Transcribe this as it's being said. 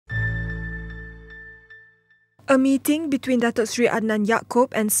A meeting between Datuk Seri Adnan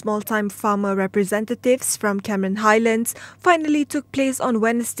Yaakob and small-time farmer representatives from Cameron Highlands finally took place on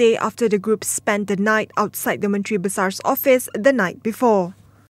Wednesday after the group spent the night outside the Mentri Besar's office the night before.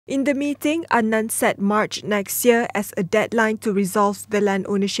 In the meeting, Adnan set March next year as a deadline to resolve the land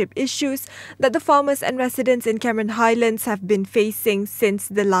ownership issues that the farmers and residents in Cameron Highlands have been facing since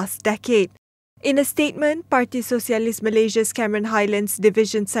the last decade. In a statement, Parti Sosialis Malaysia's Cameron Highlands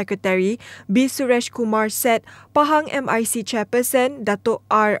Division Secretary B. Suresh Kumar said Pahang MRC Chairperson Datuk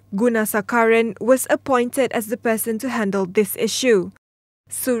R. Gunasakaran was appointed as the person to handle this issue.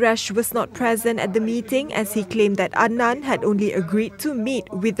 Suresh was not present at the meeting as he claimed that Adnan had only agreed to meet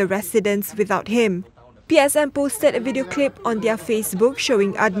with the residents without him. PSM posted a video clip on their Facebook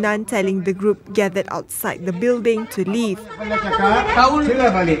showing Adnan telling the group gathered outside the building to leave.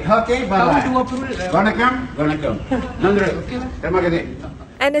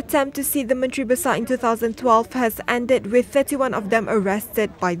 An attempt to see the Mentri Besar in 2012 has ended with 31 of them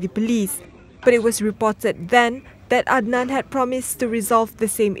arrested by the police. But it was reported then that Adnan had promised to resolve the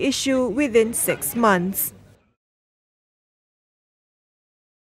same issue within 6 months.